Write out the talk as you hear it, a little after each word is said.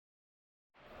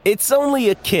It's only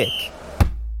a kick,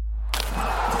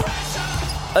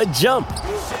 a jump,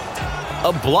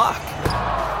 a block.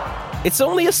 It's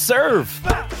only a serve.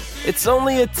 It's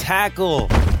only a tackle,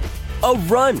 a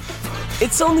run.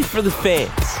 It's only for the fans.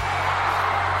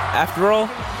 After all,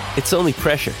 it's only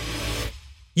pressure.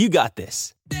 You got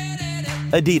this.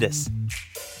 Adidas.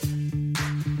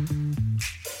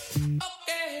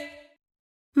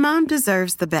 Mom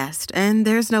deserves the best, and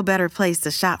there's no better place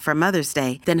to shop for Mother's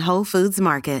Day than Whole Foods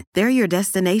Market. They're your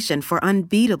destination for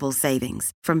unbeatable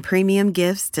savings, from premium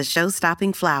gifts to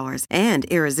show-stopping flowers and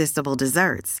irresistible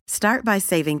desserts. Start by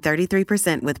saving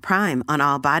 33% with Prime on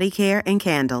all body care and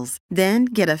candles. Then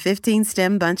get a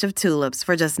 15-stem bunch of tulips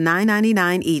for just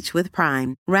 $9.99 each with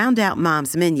Prime. Round out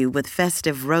Mom's menu with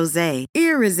festive rosé,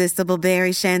 irresistible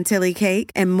berry chantilly cake,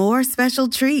 and more special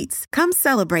treats. Come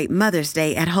celebrate Mother's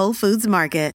Day at Whole Foods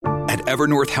Market. At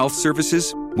Evernorth Health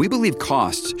Services, we believe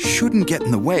costs shouldn't get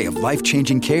in the way of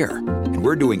life-changing care, and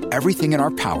we're doing everything in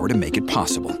our power to make it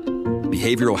possible.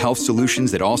 Behavioral health solutions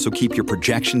that also keep your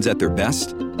projections at their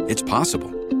best? It's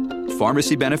possible.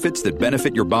 Pharmacy benefits that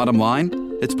benefit your bottom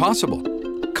line? It's possible.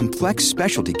 Complex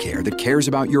specialty care that cares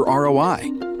about your ROI?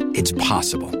 It's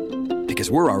possible. Because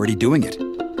we're already doing it.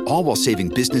 All while saving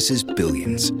businesses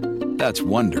billions. That's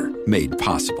Wonder made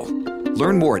possible.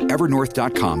 Learn more at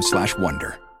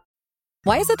evernorth.com/wonder.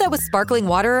 Why is it that with sparkling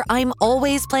water, I'm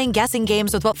always playing guessing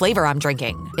games with what flavor I'm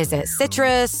drinking? Is it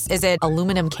citrus? Is it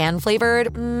aluminum can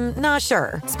flavored? Not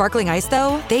sure. Sparkling ice,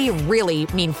 though, they really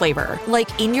mean flavor.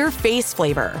 Like in-your-face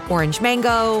flavor. Orange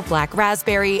mango, black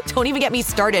raspberry. Don't even get me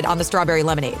started on the strawberry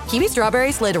lemonade. Kiwi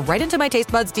Strawberry slid right into my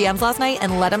taste buds DMs last night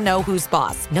and let them know who's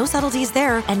boss. No subtleties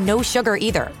there, and no sugar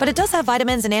either. But it does have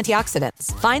vitamins and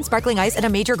antioxidants. Find sparkling ice at a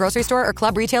major grocery store or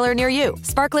club retailer near you.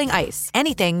 Sparkling ice.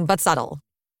 Anything but subtle.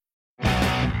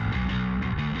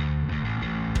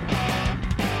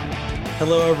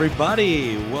 Hello,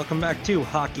 everybody. Welcome back to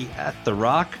Hockey at the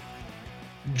Rock.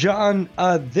 John,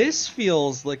 this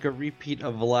feels like a repeat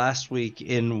of last week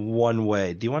in one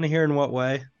way. Do you want to hear in what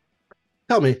way?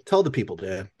 Tell me. Tell the people,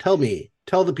 Dan. Tell me.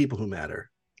 Tell the people who matter.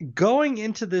 Going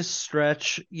into this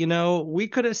stretch, we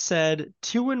could have said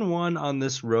 2-1 on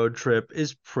this road trip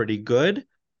is pretty good.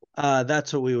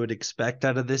 That's what we would expect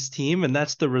out of this team, and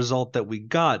that's the result that we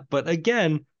got. But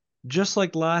again, just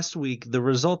like last week, the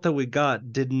result that we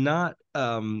got did not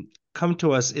come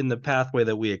to us in the pathway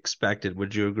that we expected.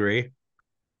 Would you agree?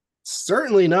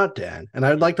 Certainly not, Dan. And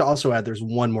I'd like to also add there's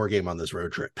one more game on this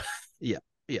road trip. Yeah,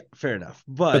 fair enough.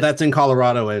 But that's in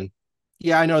Colorado, and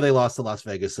I know they lost to Las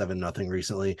Vegas 7-0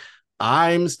 recently.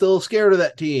 I'm still scared of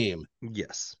that team.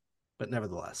 Yes. But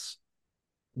nevertheless,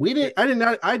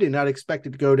 I did not expect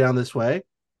it to go down this way.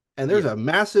 And there's a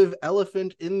massive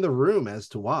elephant in the room as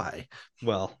to why.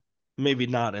 Well, maybe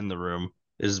not in the room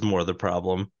is more the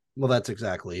problem. Well, that's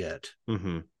exactly it.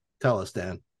 Mm-hmm. Tell us,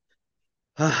 Dan.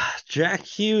 Jack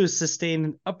Hughes sustained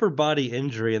an upper body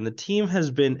injury, and the team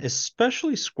has been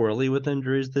especially squirrely with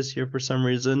injuries this year for some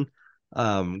reason,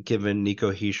 given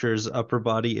Nico Hischier's upper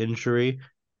body injury.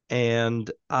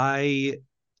 And I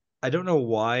don't know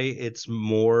why it's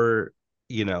more,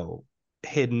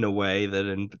 hidden away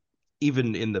than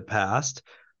even in the past,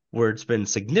 where it's been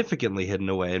significantly hidden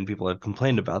away and people have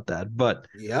complained about that. But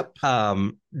yep.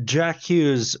 Jack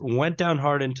Hughes went down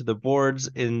hard into the boards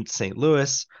in St.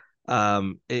 Louis.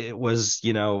 It was,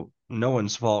 no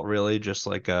one's fault really, just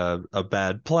like a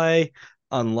bad play,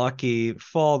 unlucky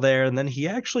fall there. And then he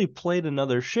actually played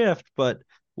another shift, but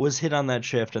was hit on that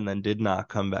shift and then did not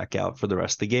come back out for the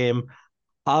rest of the game.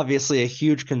 Obviously a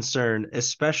huge concern,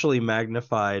 especially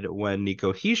magnified when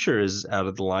Nico Hischier is out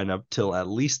of the lineup till at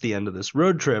least the end of this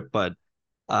road trip. But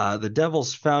the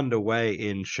Devils found a way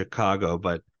in Chicago.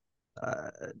 But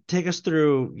take us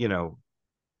through,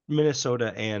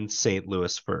 Minnesota and St.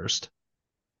 Louis first.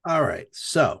 All right.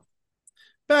 So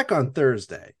back on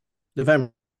Thursday,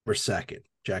 November 2nd,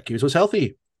 Jack Hughes was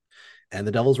healthy. And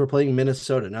the Devils were playing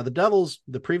Minnesota. Now, the Devils,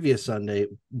 the previous Sunday,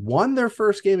 won their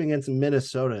first game against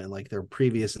Minnesota in like their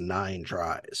previous 9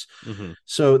 tries. Mm-hmm.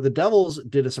 So the Devils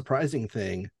did a surprising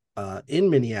thing in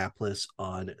Minneapolis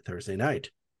on Thursday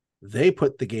night. They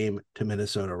put the game to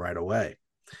Minnesota right away.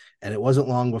 And it wasn't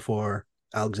long before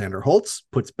Alexander Holtz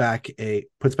puts back a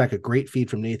great feed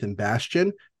from Nathan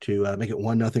Bastian to make it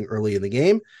 1-0 early in the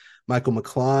game. Michael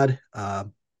McLeod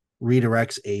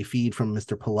redirects a feed from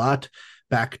Mr. Palat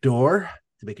backdoor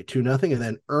to make it 2-0. And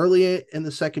then early in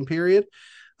the second period,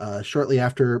 shortly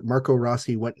after Marco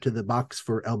Rossi went to the box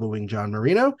for elbowing John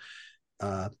Marino,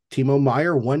 Timo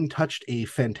Meier one-touched a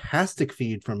fantastic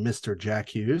feed from Mr. Jack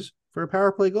Hughes for a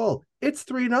power play goal. It's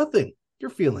 3-0. You're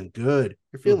feeling good.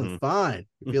 You're feeling fine.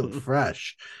 You're feeling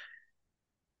fresh.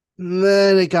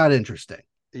 Then it got interesting.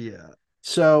 Yeah.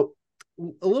 So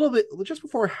a little bit just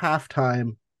before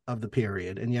halftime of the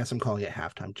period, and yes, I'm calling it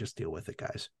halftime. Just deal with it,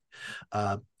 guys.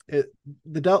 Uh, it,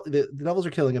 the Devils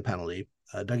are killing a penalty.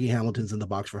 Dougie Hamilton's in the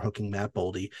box for hooking Matt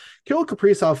Boldy. Kirill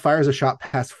Kaprizov fires a shot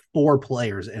past 4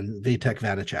 players, and Vitek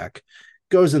Vanacek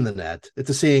goes in the net. It's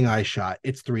a seeing eye shot.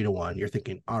 It's 3-1. You're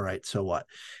thinking, all right, so what?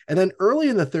 And then early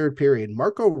in the third period,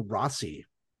 Marco Rossi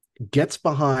gets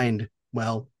behind,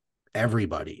 well,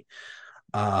 everybody.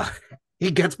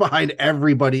 He gets behind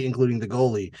everybody, including the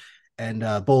goalie. And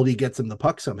Boldy gets him the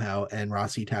puck somehow, and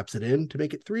Rossi taps it in to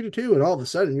make it 3-2. And all of a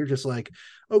sudden, you're just like,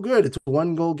 oh, good. It's a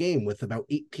 1-goal game with about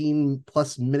 18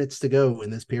 plus minutes to go in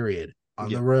this period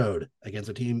on the road against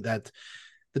a team that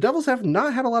the Devils have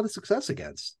not had a lot of success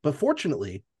against. But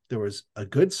fortunately, there was a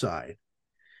good side.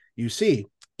 You see,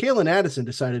 Kalen Addison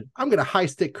decided, I'm going to high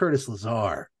stick Curtis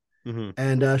Lazar. Mm-hmm.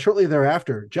 And shortly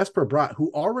thereafter, Jesper Bratt,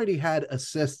 who already had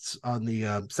assists on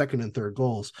the second and third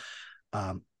goals,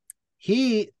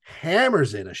 he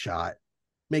hammers in a shot,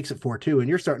 makes it 4-2, and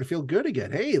you're starting to feel good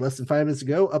again. Hey, less than 5 minutes to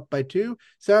go, up by 2.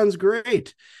 Sounds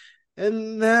great.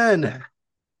 And then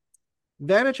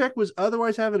Vanacek was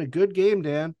otherwise having a good game,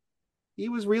 Dan. He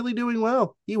was really doing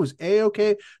well. He was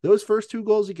A-okay. Those first 2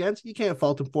 goals against, you can't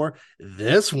fault him for.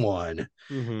 This one,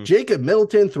 Jacob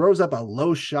Middleton throws up a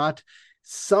low shot.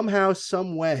 Somehow,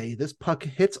 some way, this puck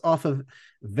hits off of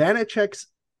Vanacek's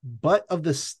butt of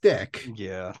the stick,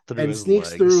 and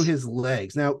sneaks through his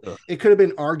legs. Now, it could have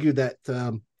been argued that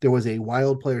there was a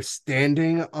Wild player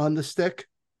standing on the stick,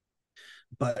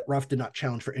 but Ruff did not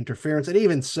challenge for interference. And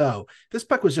even so, this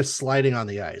puck was just sliding on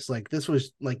the ice. Like, this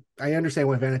was like, I understand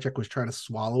why Vanacek was trying to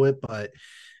swallow it, but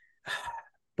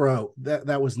bro,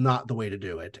 that was not the way to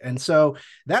do it. And so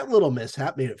that little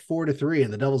mishap made it 4-3,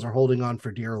 and the Devils are holding on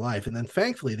for dear life. And then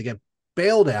thankfully they get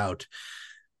bailed out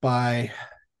by,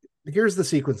 here's the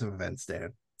sequence of events,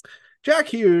 Dan. Jack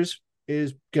Hughes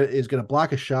is going to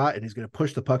block a shot, and he's going to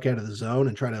push the puck out of the zone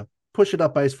and try to push it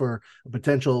up ice for a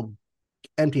potential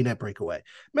empty net breakaway.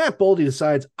 Matt Boldy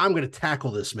decides, I'm going to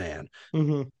tackle this man.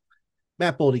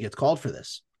 Matt Boldy gets called for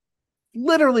this.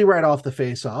 Literally right off the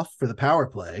face-off for the power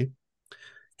play,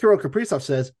 Kirill Kaprizov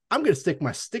says, I'm going to stick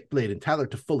my stick blade in Tyler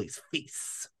Toffoli's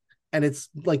face. And it's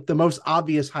like the most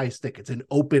obvious high stick. It's an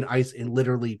open ice in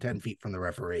literally 10 feet from the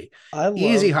referee.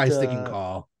 Easy high sticking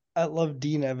call. I love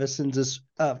Dean Evason's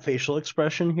facial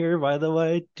expression here, by the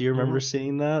way. Do you remember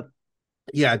seeing that?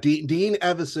 Yeah, Dean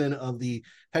Evason, of the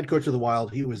head coach of the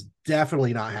Wild, he was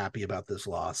definitely not happy about this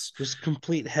loss. Just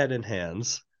complete head and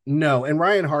hands. No, and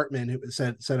Ryan Hartman, who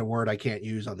said a word I can't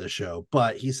use on this show,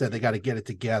 but he said they got to get it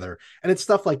together. And it's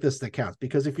stuff like this that counts,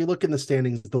 because if you look in the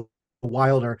standings, the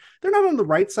Wild they're not on the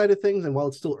right side of things. And while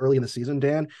it's still early in the season,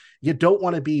 Dan, you don't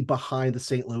want to be behind the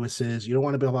St. Louis's. You don't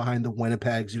want to be behind the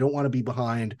Winnipegs. You don't want to be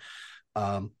behind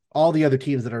all the other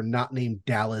teams that are not named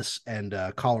Dallas and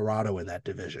Colorado in that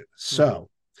division.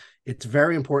 So it's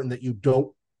very important that you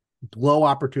don't blow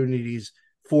opportunities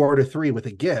 4-3 with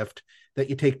a gift, that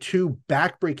you take 2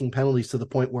 backbreaking penalties to the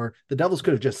point where the Devils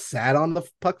could have just sat on the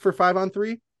puck for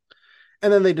 5-on-3.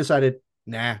 And then they decided,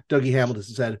 nah, Dougie Hamilton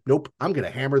said, nope, I'm going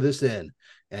to hammer this in.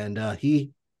 And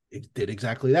he did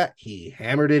exactly that. He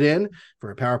hammered it in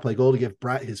for a power play goal to give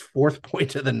Bratt his 4th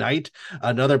point of the night,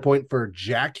 another point for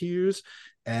Jack Hughes.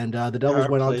 And the Devils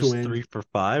went on to win 3 for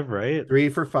 5, right? 3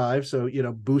 for 5. So,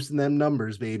 boosting them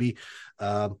numbers, baby.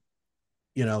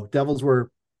 Devils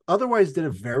were otherwise did a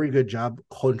very good job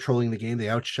controlling the game. They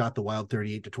outshot the Wild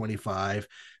 38-25.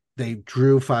 They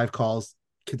drew 5 calls,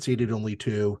 conceded only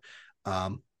 2.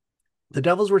 The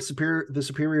Devils were the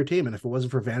superior team. And if it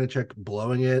wasn't for Vanacek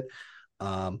blowing it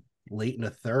late in the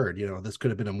third, this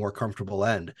could have been a more comfortable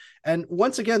end. And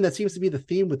once again, that seems to be the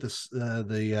theme with this,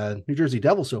 the New Jersey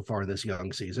Devils so far in this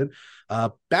young season.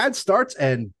 Bad starts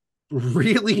and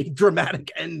really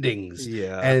dramatic endings.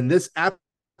 Yeah. And this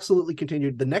absolutely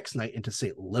continued the next night into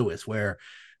St. Louis, where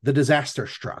the disaster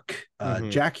struck.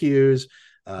 Jack Hughes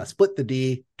split the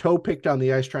D, toe picked on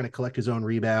the ice trying to collect his own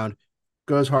rebound,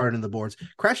 goes hard in the boards,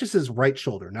 crashes his right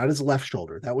shoulder, not his left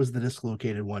shoulder. That was the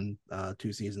dislocated one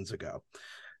 2 seasons ago.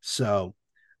 So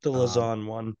the Lauzon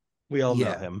one, we all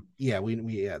know him. Yeah, we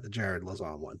the Jared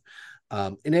Lauzon one.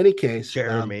 In any case,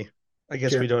 Jeremy, I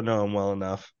guess we don't know him well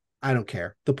enough. I don't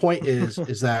care. The point is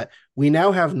that we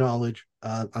now have knowledge.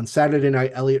 On Saturday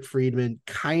night, Elliot Friedman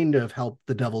kind of helped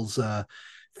the Devils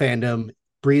fandom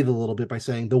breathe a little bit by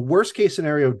saying the worst case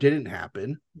scenario didn't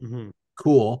happen.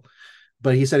 Cool.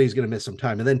 But he said he's going to miss some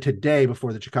time. And then today,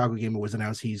 before the Chicago game, it was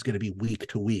announced he's going to be week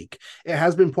to week. It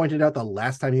has been pointed out the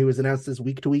last time he was announced as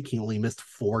week to week, he only missed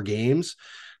 4 games.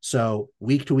 So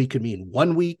week to week could mean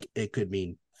 1 week. It could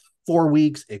mean 4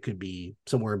 weeks. It could be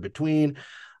somewhere in between.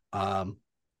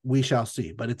 We shall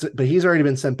see. But he's already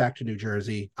been sent back to New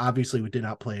Jersey. Obviously, we did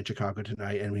not play in Chicago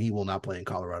tonight, and he will not play in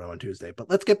Colorado on Tuesday. But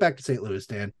let's get back to St. Louis,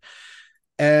 Dan.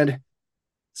 And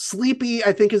sleepy,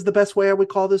 I think, is the best way I would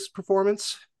call this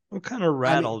performance. We're kind of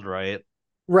rattled, right?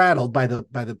 Rattled by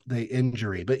the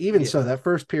injury. But even so, that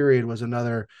first period was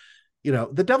another,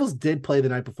 the Devils did play the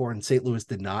night before and St. Louis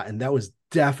did not. And that was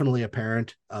definitely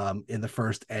apparent in the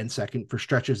first and second, for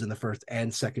stretches in the first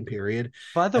and second period.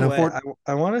 By the way,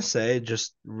 I want to say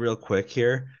just real quick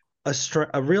here,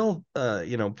 a real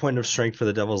point of strength for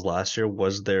the Devils last year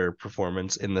was their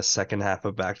performance in the second half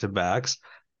of back-to-backs.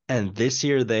 And this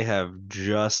year they have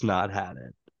just not had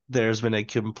it. There's been a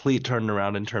complete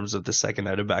turnaround in terms of the second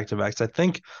night of back-to-backs. I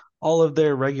think all of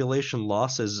their regulation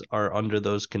losses are under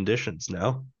those conditions,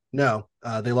 no? No,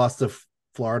 they lost to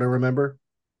Florida, remember?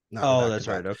 That's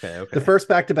right. Okay. The first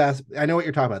back-to-back, I know what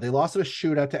you're talking about. They lost in a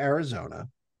shootout to Arizona.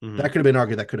 Mm-hmm. That could have been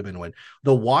argued. That could have been a win.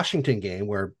 The Washington game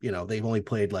where, they've only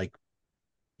played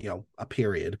a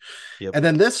period. Yep. And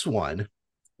then this one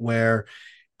where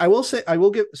I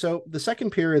will give, so the second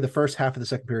period, the first half of the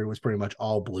second period was pretty much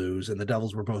all Blues, and the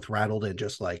Devils were both rattled and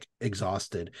just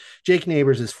exhausted. Jake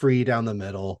Neighbors is free down the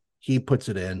middle. He puts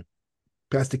it in.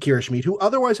 Pass to Kira Schmid, who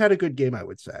otherwise had a good game, I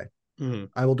would say. Mm-hmm.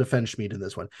 I will defend Schmid in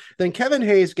this one. Then Kevin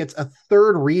Hayes gets a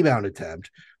third rebound attempt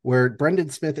where Brendan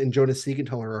Smith and Jonas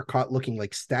Siegenthaler are caught looking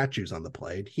like statues on the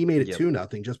play. He made it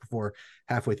 2-0 just before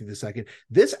halfway through the second.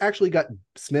 This actually got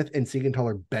Smith and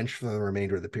Siegenthaler benched for the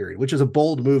remainder of the period, which is a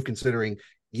bold move considering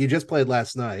you just played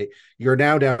last night. You're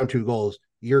now down 2 goals.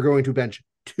 You're going to bench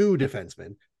 2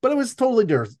 defensemen, but it was totally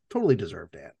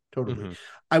deserved, Dan. Totally. Mm-hmm.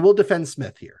 I will defend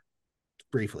Smith here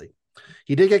briefly.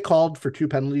 He did get called for 2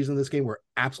 penalties in this game were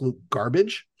absolute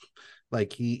garbage.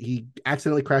 He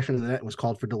accidentally crashed into the net and was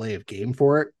called for delay of game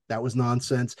for it. That was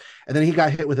nonsense. And then he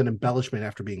got hit with an embellishment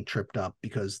after being tripped up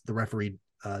because the referee,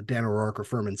 Dan O'Rourke or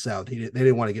Furman South, they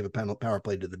didn't want to give a power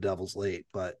play to the Devils late,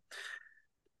 but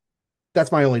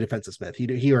that's my only defense of Smith.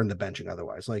 He earned the benching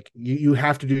otherwise. You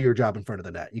have to do your job in front of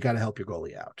the net. You got to help your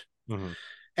goalie out. Mm-hmm.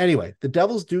 Anyway, the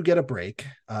Devils do get a break.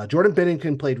 Jordan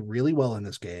Binnington played really well in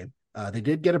this game. They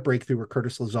did get a breakthrough where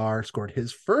Curtis Lazar scored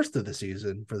his first of the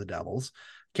season for the Devils.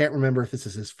 Can't remember if this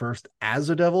is his first as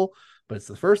a Devil, but it's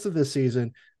the first of this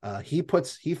season. He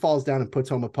falls down and puts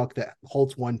home a puck that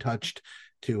Holtz one-touched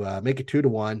to make it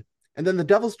 2-1. And then the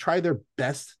Devils try their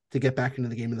best to get back into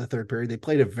the game in the third period. They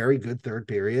played a very good third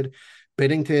period.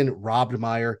 Binnington robbed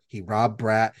Meyer. He robbed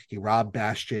Bratt. He robbed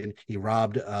Bastian. He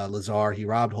robbed Lazar. He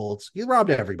robbed Holtz. He robbed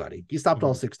everybody. He stopped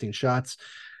all 16 shots.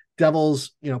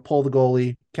 Devils, pull the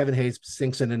goalie. Kevin Hayes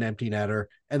sinks in an empty netter.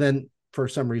 And then for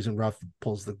some reason, Ruff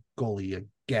pulls the goalie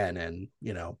again. And,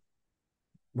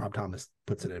 Rob Thomas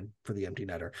puts it in for the empty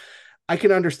netter. I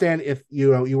can understand if you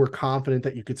were confident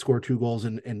that you could score 2 goals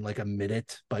in a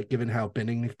minute, but given how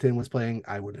Binnington was playing,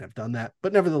 I wouldn't have done that.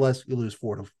 But nevertheless, you lose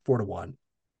 4-1.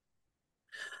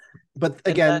 But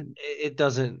again, it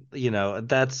doesn't,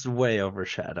 that's way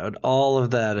overshadowed. All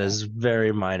of that is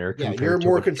very minor. Yeah, you're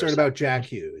more concerned about Jack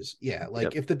Hughes. Yeah,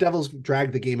 if the Devils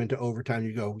dragged the game into overtime,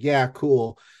 you go, yeah,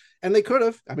 cool. And they could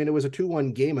have. I mean, it was a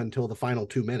 2-1 game until the final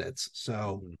 2 minutes.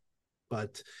 So,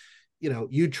 but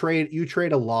you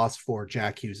trade a loss for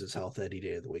Jack Hughes' health any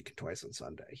day of the week and twice on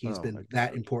Sunday. He's been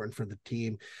that important for the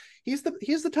team. He's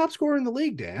the top scorer in the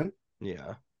league, Dan.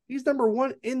 Yeah. He's number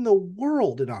 1 in the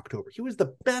world in October. He was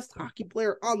the best hockey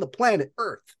player on the planet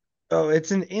Earth. Oh,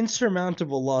 it's an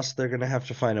insurmountable loss they're going to have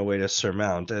to find a way to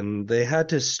surmount, and they had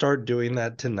to start doing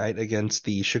that tonight against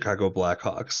the Chicago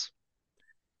Blackhawks.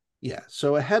 Yeah,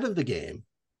 so ahead of the game,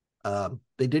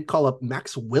 they did call up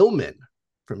Max Willman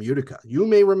from Utica. You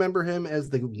may remember him as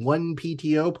the 1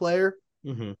 PTO player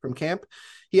from camp.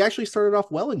 He actually started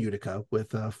off well in Utica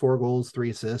with 4 goals,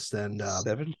 3 assists, and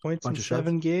 7 points in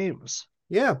 7 games.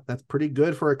 Yeah, that's pretty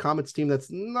good for a Comets team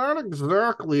that's not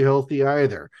exactly healthy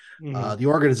either. Mm-hmm. The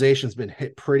organization's been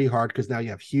hit pretty hard because now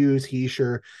you have Hughes,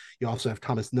 Heischer. You also have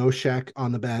Thomas Nosek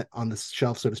on the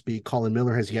shelf, so to speak. Colin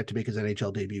Miller has yet to make his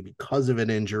NHL debut because of an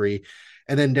injury.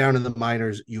 And then down in the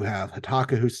minors, you have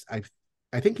Hataka, who's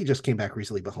I think he just came back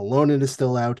recently, but Halonen is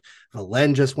still out.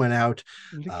 Valen just went out.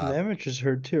 I think Lamich is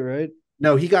hurt too, right?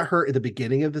 No, he got hurt at the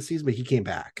beginning of the season, but he came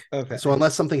back. Okay. So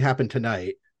unless something happened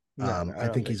tonight, I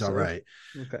think he's all right.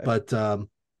 Okay. But,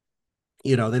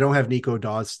 they don't have Nico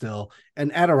Dawes still.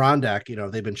 And Adirondack,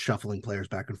 they've been shuffling players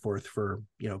back and forth for,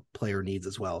 player needs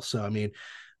as well. So, I mean,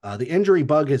 the injury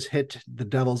bug has hit the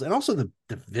Devils and also the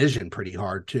division pretty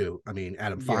hard, too. I mean,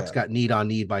 Adam Fox got need on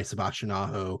need by Sebastian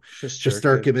Aho.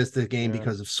 Shesterkin missed the game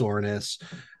because of soreness.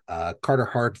 Carter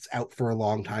Hart's out for a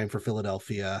long time for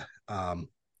Philadelphia.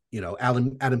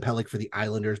 Adam Pellick for the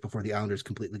Islanders before the Islanders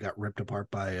completely got ripped apart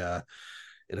by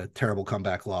in a terrible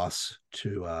comeback loss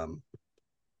to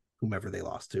whomever they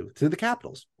lost to the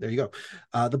Capitals. There you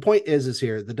go. The point is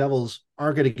here, the Devils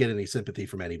aren't going to get any sympathy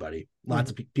from anybody. Lots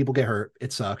of people get hurt.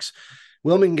 It sucks.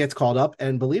 Willman gets called up,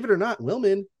 and believe it or not,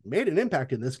 Willman made an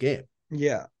impact in this game.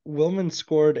 Yeah, Willman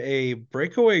scored a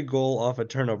breakaway goal off a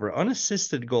turnover,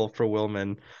 unassisted goal for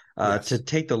Willman to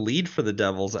take the lead for the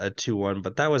Devils at 2-1,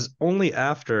 but that was only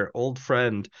after old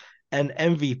friend and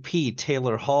MVP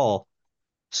Taylor Hall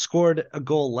scored a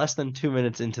goal less than 2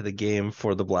 minutes into the game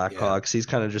for the Blackhawks. He's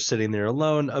kind of just sitting there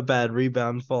alone. A bad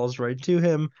rebound falls right to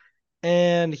him,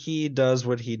 and he does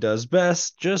what he does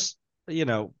best. Just,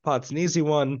 pot's an easy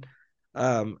one.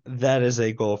 That is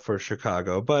a goal for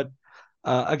Chicago. But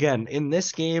again, in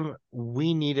this game,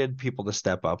 we needed people to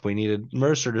step up. We needed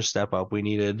Mercer to step up. We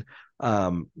needed,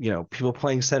 people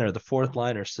playing center, the fourth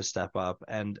liners to step up.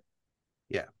 And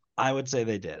I would say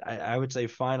they did. I would say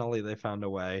finally they found a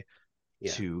way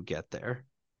to get there.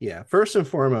 Yeah. First and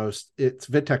foremost, it's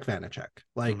Vitek Vanacek.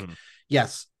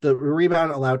 Yes, the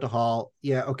rebound allowed to Hall.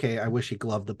 Yeah. Okay. I wish he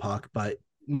gloved the puck, but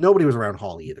nobody was around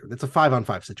Hall either. It's a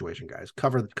 5-on-5 situation, guys.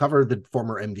 Cover the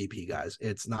former MVP guys.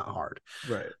 It's not hard.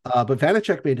 Right. But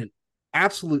Vanacek made an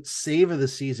absolute save of the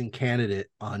season candidate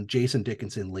on Jason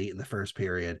Dickinson late in the first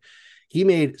period. He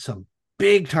made some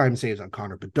big time saves on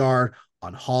Connor Bedard,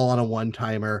 on Hall on a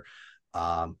one-timer.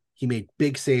 He made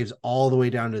big saves all the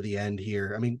way down to the end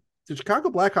here. I mean, the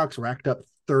Chicago Blackhawks racked up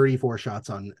 34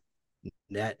 shots on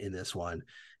net in this one.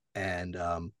 And,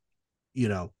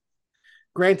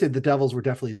 granted, the Devils were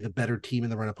definitely the better team in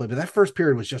the run of play, but that first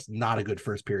period was just not a good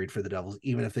first period for the Devils,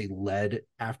 even if they led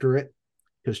after it,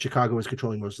 because Chicago was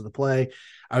controlling most of the play.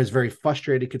 I was very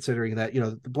frustrated considering that,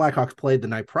 the Blackhawks played the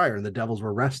night prior and the Devils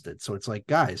were rested. So it's like,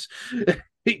 guys,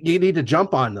 you need to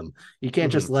jump on them. You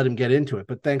can't just let them get into it.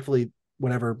 But thankfully,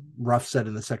 whenever Ruff said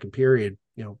in the second period,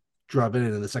 drove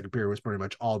in the second period was pretty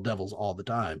much all Devils all the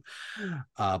time.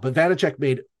 But Vanacek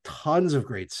made tons of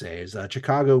great saves.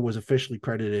 Chicago was officially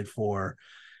credited for,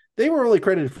 they were only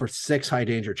credited for 6 high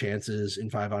danger chances in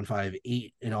 5-on-5,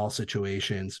 8 in all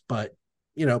situations. But,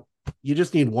 you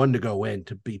just need one to go in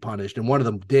to be punished. And one of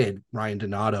them did, Ryan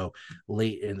Donato,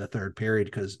 late in the third period,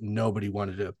 because nobody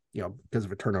wanted to, because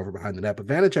of a turnover behind the net. But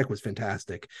Vanacek was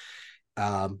fantastic.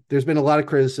 There's been a lot of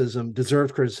criticism,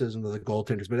 deserved criticism of the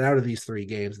goaltenders, but out of these 3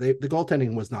 games, the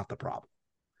goaltending was not the problem.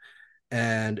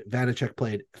 And Vanacek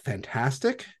played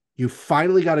fantastic. You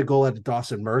finally got a goal out of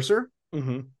Dawson Mercer.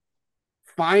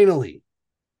 Finally,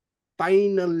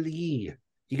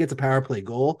 he gets a power play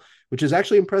goal, which is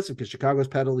actually impressive because Chicago's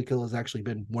penalty kill has actually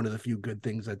been one of the few good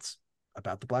things that's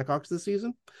about the Blackhawks this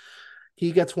season.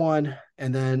 He gets one,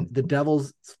 and then the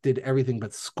Devils did everything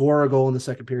but score a goal in the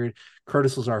second period.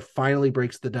 Curtis Lazar finally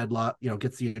breaks the deadlock,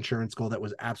 gets the insurance goal that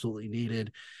was absolutely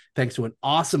needed, thanks to an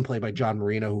awesome play by John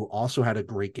Marino, who also had a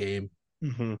great game.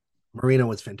 Marino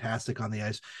was fantastic on the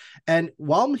ice. And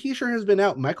while Hischier has been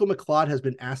out, Michael McLeod has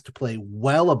been asked to play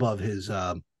well above his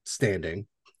standing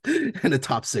in a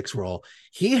top 6 role.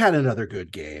 He had another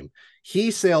good game.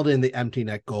 He sailed in the empty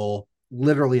net goal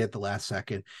literally at the last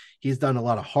second. He's done a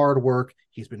lot of hard work.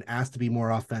 He's been asked to be more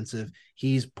offensive.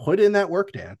 He's put in that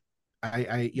work, Dan.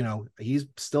 He's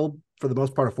still for the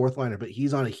most part a fourth liner, but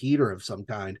he's on a heater of some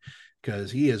kind because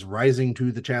he is rising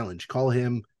to the challenge. Call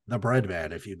him the bread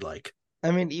man if you'd like. I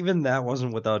mean, even that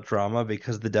wasn't without drama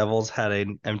because the Devils had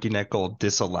an empty net goal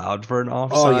disallowed for an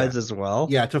offsides as well.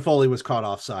 Yeah, Toffoli was caught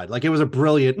offside. Like, it was a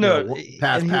brilliant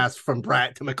pass from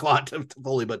Pratt to McLeod to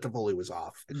Toffoli, but Toffoli was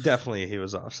off. Definitely, he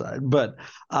was offside. But,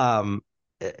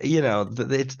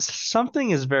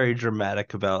 something is very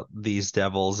dramatic about these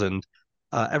Devils, and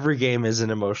every game is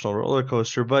an emotional roller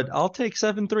coaster. But I'll take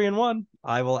 7-3-1.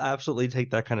 I will absolutely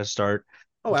take that kind of start,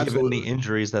 given the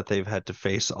injuries that they've had to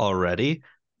face already.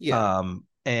 Yeah.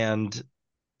 Next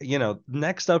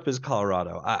up is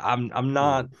Colorado. I'm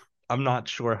not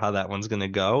sure how that one's going to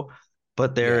go,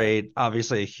 but they're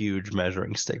obviously a huge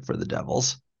measuring stick for the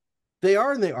Devils. They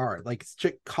are, and they are. Like,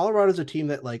 Colorado's a team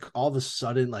that, like, all of a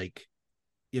sudden, like,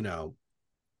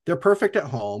 they're perfect at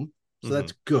home, so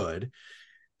that's good.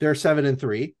 They're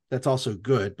 7-3. That's also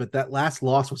good, but that last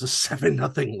loss was a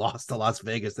 7-0 loss to Las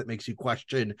Vegas that makes you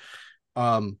question.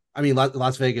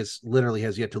 Las Vegas literally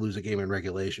has yet to lose a game in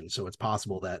regulation, so it's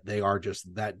possible that they are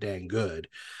just that dang good.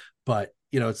 But,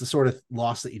 it's the sort of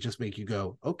loss that you just make you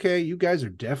go, okay, you guys are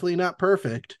definitely not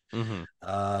perfect.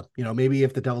 Maybe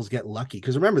if the Devils get lucky,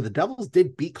 because remember, the Devils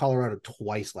did beat Colorado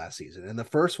twice last season, and the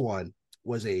first one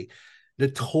was a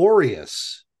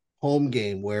notorious home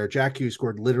game where Jack Hughes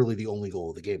scored literally the only goal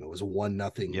of the game. It was a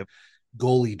 1-0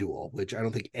 goalie duel, which I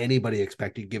don't think anybody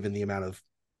expected given the amount of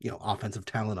offensive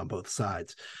talent on both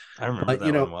sides. I remember But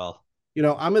that one well.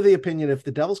 I'm of the opinion if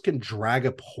the Devils can drag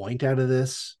a point out of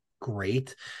this,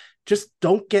 great. Just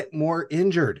don't get more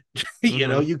injured.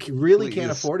 You really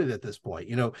can't afford it at this point.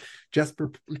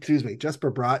 Jesper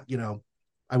Bratt,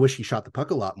 I wish he shot the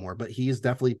puck a lot more, but he is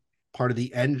definitely part of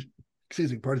the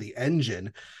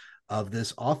engine of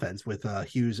this offense with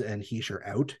Hughes and Hischier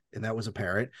out, and that was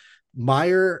apparent.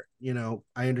 Meier,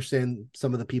 I understand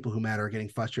some of the people who matter are getting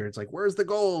frustrated. It's like, where's the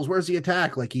goals? Where's the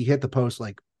attack? Like he hit the post,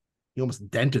 like he almost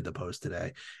dented the post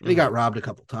today, and he got robbed a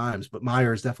couple times. But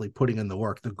Meier is definitely putting in the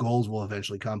work. The goals will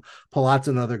eventually come. Palat's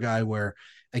another guy where,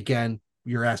 again,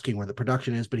 you're asking where the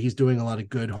production is, but he's doing a lot of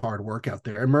good hard work out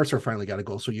there. And Mercer finally got a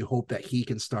goal, so you hope that he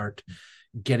can start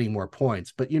getting more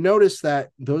points. But you notice that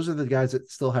those are the guys that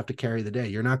still have to carry the day.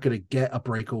 You're not going to get a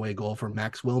breakaway goal from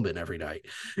Max Willman every night.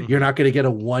 You're not going to get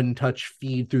a one-touch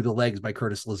feed through the legs by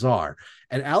Curtis Lazar.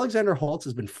 And Alexander Holtz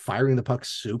has been firing the puck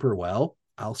super well.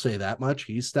 I'll say that much.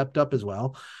 He's stepped up as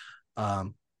well.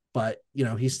 But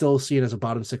he's still seen as a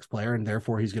bottom six player, and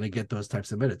therefore he's going to get those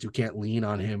types of minutes. You can't lean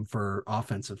on him for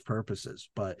offensive purposes,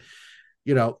 but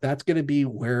that's going to be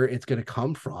where it's going to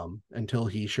come from until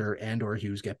Hischier and or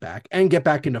Hughes get back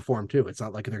into form too. It's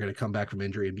not like they're going to come back from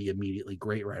injury and be immediately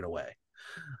great right away.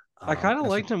 I kind of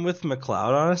liked him with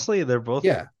McLeod, honestly. They're both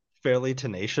fairly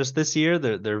tenacious this year.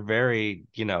 They're very,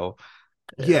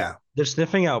 they're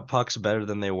sniffing out pucks better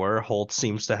than they were. Holt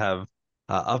seems to have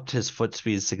upped his foot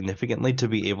speed significantly to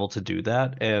be able to do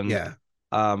that. And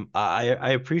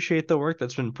I appreciate the work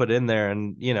that's been put in there.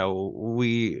 And,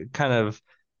 we kind of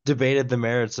debated the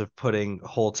merits of putting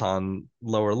Holt on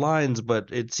lower lines, but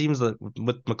it seems that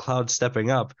with McLeod stepping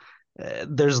up,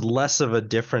 there's less of a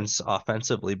difference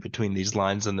offensively between these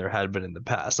lines than there had been in the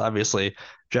past. Obviously,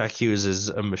 Jack Hughes is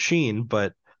a machine,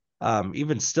 but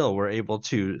even still, we're able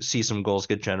to see some goals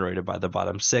get generated by the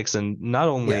bottom six, and not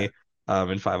only in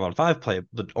 5-on-5 play,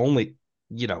 but only,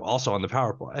 also on the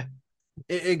power play.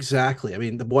 Exactly. I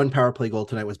mean, the one power play goal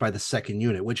tonight was by the second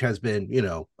unit, which has been,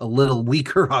 a little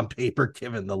weaker on paper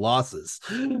given the losses.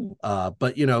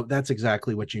 But, that's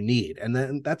exactly what you need. And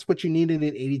then that's what you need in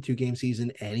an 82 game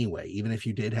season anyway. Even if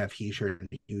you did have Hischier and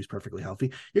Hughes perfectly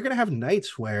healthy, you're going to have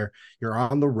nights where you're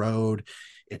on the road.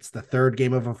 It's the third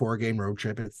game of a 4-game road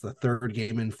trip. It's the third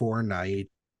game in 4 nights.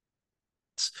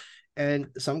 And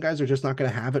some guys are just not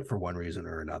going to have it for one reason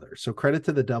or another. So credit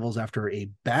to the Devils after a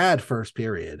bad first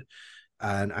period.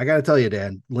 And I got to tell you,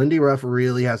 Dan, Lindy Ruff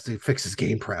really has to fix his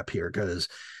game prep here because,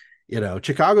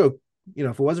 Chicago,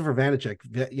 if it wasn't for Vanacek,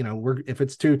 if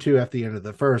it's 2-2 at the end of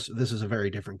the first, this is a very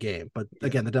different game. But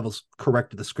again, the Devils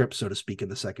corrected the script, so to speak, in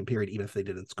the second period, even if they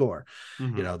didn't score.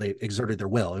 They exerted their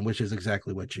will, and which is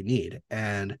exactly what you need.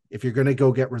 And if you're going to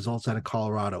go get results out of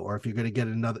Colorado, or if you're going to get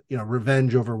another,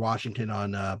 revenge over Washington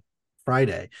on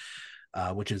Friday,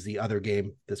 which is the other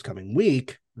game this coming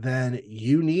week, then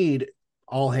you need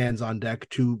all hands on deck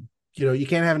to, you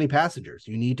can't have any passengers.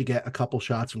 You need to get a couple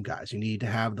shots from guys. You need to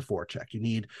have the forecheck.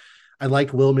 I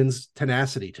like Willman's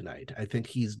tenacity tonight. I think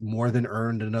he's more than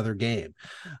earned another game.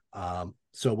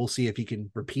 So we'll see if he can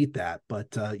repeat that,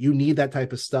 but you need that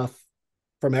type of stuff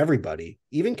from everybody.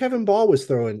 Even Kevin Ball was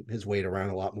throwing his weight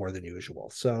around a lot more than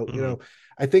usual. So,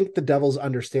 I think the Devils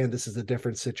understand this is a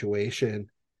different situation.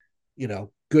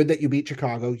 Good that you beat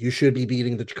Chicago. You should be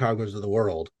beating the Chicagos of the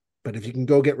world. But if you can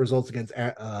go get results against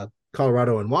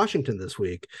Colorado and Washington this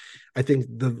week, I think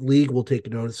the league will take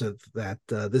notice of that.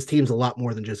 This team's a lot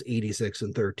more than just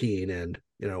 86-13 and,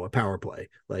 a power play.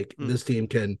 Like this team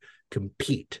can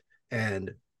compete.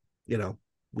 And,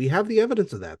 we have the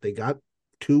evidence of that. They got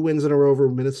 2 wins in a row over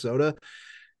Minnesota.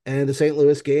 And the St.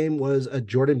 Louis game was a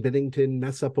Jordan Binnington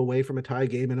mess up away from a tie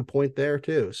game and a point there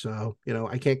too. So,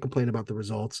 I can't complain about the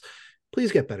results.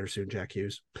 Please get better soon, Jack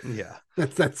Hughes. Yeah.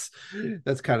 That's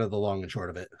kind of the long and short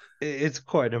of it. It's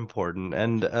quite important.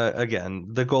 And again,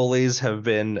 the goalies have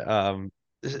been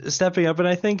stepping up. And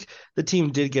I think the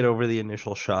team did get over the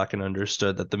initial shock and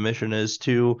understood that the mission is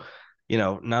to,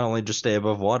 not only just stay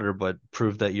above water, but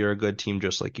prove that you're a good team,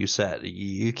 just like you said.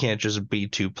 You can't just be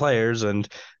 2 players. And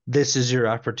this is your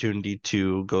opportunity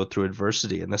to go through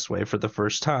adversity in this way for the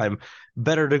first time.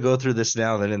 Better to go through this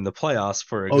now than in the playoffs,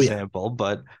 for example.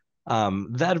 But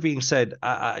that being said,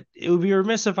 it would be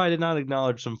remiss if I did not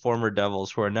acknowledge some former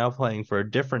Devils who are now playing for a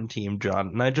different team, John.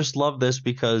 And I just love this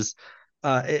because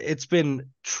it's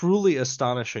been truly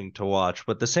astonishing to watch.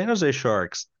 But the San Jose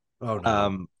Sharks,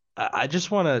 I just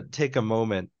want to take a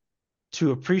moment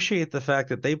to appreciate the fact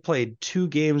that they played 2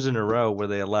 games in a row where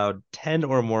they allowed 10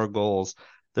 or more goals.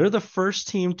 They're the first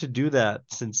team to do that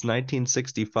since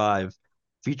 1965.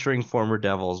 Featuring former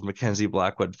Devils Mackenzie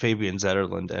Blackwood, Fabian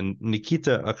Zetterlund, and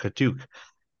Nikita Akatuk.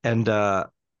 And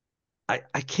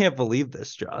I can't believe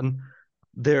this, John.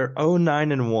 They're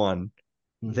 0-9-1.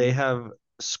 They have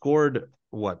scored,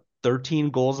 13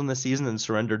 goals in the season and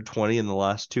surrendered 20 in the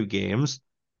last 2 games.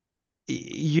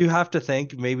 You have to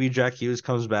think maybe Jack Hughes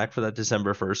comes back for that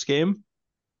December 1st game.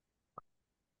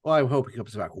 Well, I hope he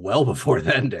comes back well before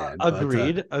then, Dan.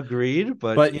 Agreed.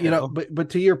 But you know, but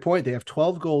to your point, they have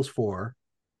 12 goals for.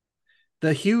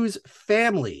 The Hughes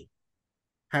family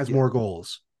has more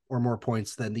goals or more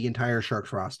points than the entire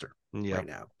Sharks roster right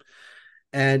now.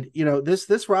 And you know,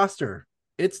 this roster,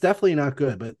 it's definitely not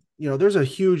good, but you know, there's a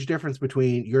huge difference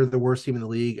between you're the worst team in the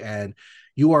league and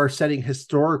you are setting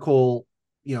historical,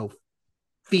 you know,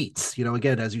 feats. You know,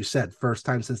 again, as you said, first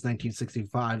time since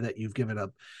 1965 that you've given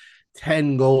up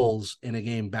 10 goals in a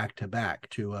game back to back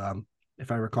to,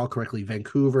 if I recall correctly,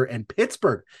 Vancouver and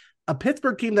Pittsburgh, a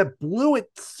Pittsburgh team that blew it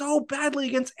so badly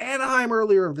against Anaheim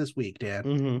earlier this week,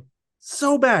 Dan.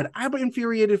 So bad. I'm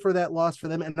infuriated for that loss for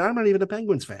them, and I'm not even a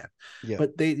Penguins fan.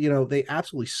 But they, you know, they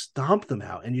absolutely stomped them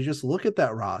out. And you just look at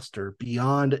that roster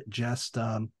beyond just,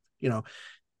 you know,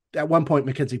 at one point,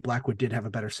 Mackenzie Blackwood did have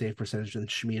a better save percentage than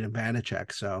Schmid and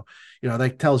Vanacek. So, you know,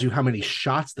 that tells you how many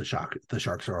shots the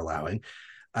Sharks are allowing.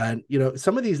 And, you know,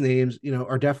 some of these names, you know,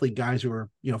 are definitely guys who are,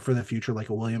 you know, for the future, like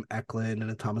a William Eklund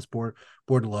and a Thomas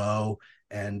Bordeleau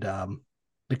and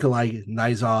Nikolai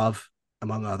Nizov,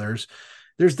 among others.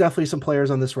 There's definitely some players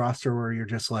on this roster where you're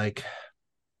just like,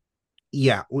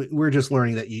 yeah, we're just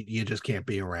learning that you just can't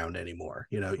be around anymore.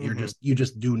 You know, you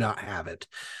just do not have it.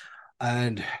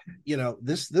 And, you know,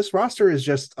 this roster is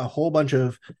just a whole bunch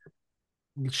of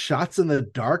shots in the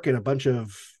dark and a bunch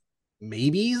of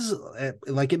maybes.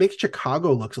 Like, it makes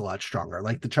Chicago looks a lot stronger.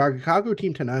 Like the Chicago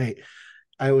team tonight,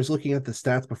 I was looking at the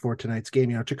stats before tonight's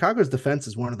game. You know, Chicago's defense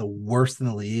is one of the worst in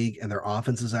the league, and their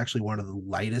offense is actually one of the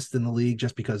lightest in the league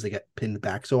just because they get pinned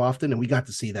back so often. And we got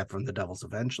to see that from the Devils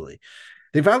eventually.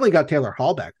 They finally got Taylor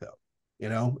Hall back, though, you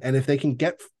know, and if they can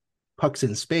get pucks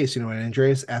in space, you know, an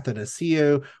Andreas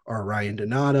Athanasiou or Ryan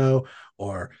Donato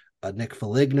or Nick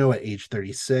Foligno at age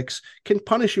 36 can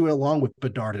punish you along with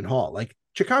Bedard and Hall. Like,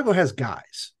 Chicago has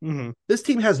guys. This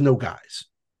team has no guys.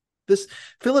 This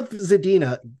Philip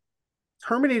Zadina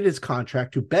terminated his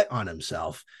contract to bet on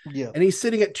himself. And he's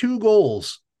sitting at 2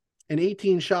 goals and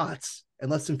 18 shots and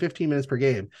less than 15 minutes per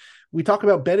game. We talk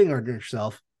about betting on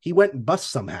yourself. He went and bust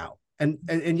somehow. And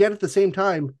yet at the same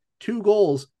time, 2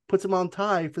 goals puts him on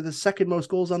tie for the second most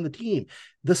goals on the team.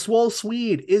 The Swole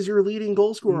Swede is your leading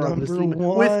goal scorer on this team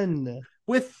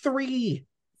with 3.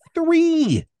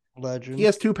 Legend. He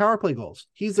has 2 power play goals.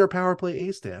 He's their power play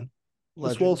ace, Dan.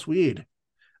 The Swole Swede.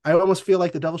 I almost feel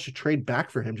like the Devils should trade back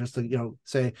for him just to, you know,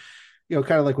 say, you know,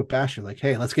 kind of like with Bastion, like,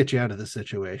 hey, let's get you out of this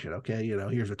situation. Okay. You know,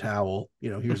 here's a towel, you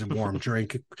know, here's a warm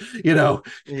drink, you know,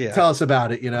 tell us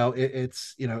about it. You know,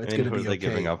 it's, you know, it's going to be okay.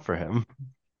 Giving up for him.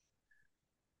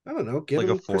 I don't know. Give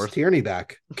him Chris Tierney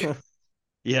back.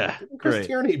 Chris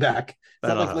Tierney back. It's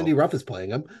not like Lindy Ruff is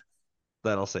playing him.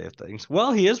 That'll save things.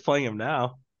 Well, he is playing him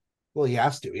now. Well, he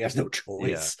has to. He has no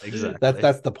choice. Yeah, exactly.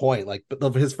 That's the point. Like,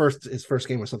 but his first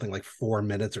game was something like 4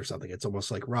 minutes or something. It's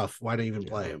almost like Ruff. Why do you even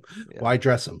play him? Why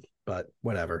dress him? But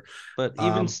whatever. But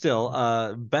even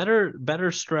still,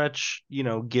 better stretch, you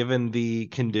know, given the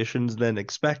conditions than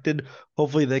expected.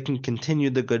 Hopefully they can continue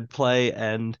the good play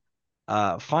and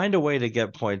find a way to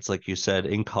get points, like you said,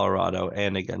 in Colorado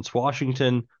and against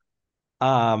Washington.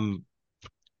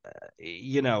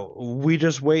 You know, we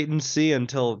just wait and see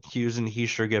until Hughes and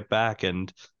Hischier get back.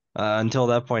 And until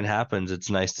that point happens,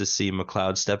 it's nice to see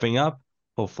McLeod stepping up.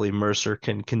 Hopefully Mercer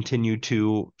can continue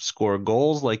to score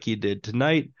goals like he did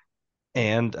tonight.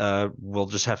 And we'll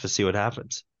just have to see what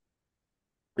happens.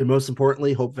 And most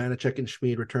importantly, hope Vanacek and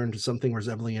Schmid return to something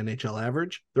resembling NHL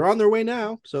average. They're on their way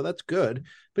now, so that's good.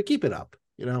 But keep it up.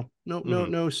 You know,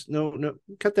 no.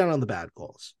 Cut down on the bad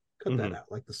goals. Cut that out,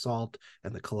 like the salt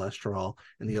and the cholesterol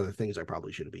and the other things I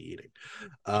probably shouldn't be eating.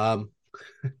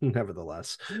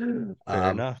 Nevertheless,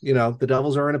 fair enough. You know, the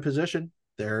Devils are in a position.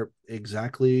 They're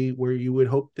exactly where you would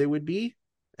hope they would be.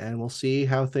 And we'll see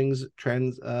how things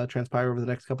transpire over the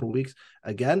next couple of weeks.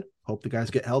 Again, hope the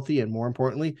guys get healthy. And more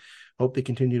importantly, hope they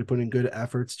continue to put in good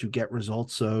efforts to get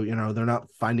results. So, you know, they're not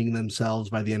finding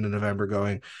themselves by the end of November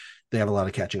going, they have a lot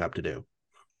of catching up to do.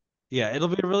 Yeah, it'll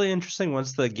be really interesting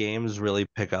once the games really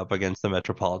pick up against the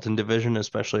Metropolitan Division,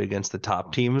 especially against the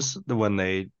top teams, when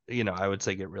they, you know, I would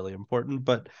say get really important.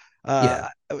 But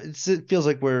it feels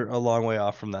like we're a long way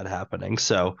off from that happening.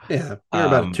 So yeah, we're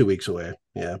about 2 weeks away.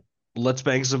 Yeah. Let's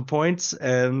bank some points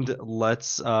and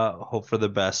let's hope for the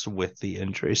best with the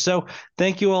injury. So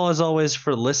thank you all, as always,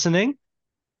 for listening.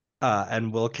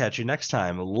 And we'll catch you next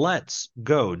time. Let's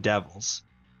go, Devils.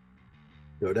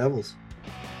 Go Devils.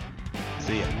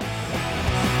 See ya.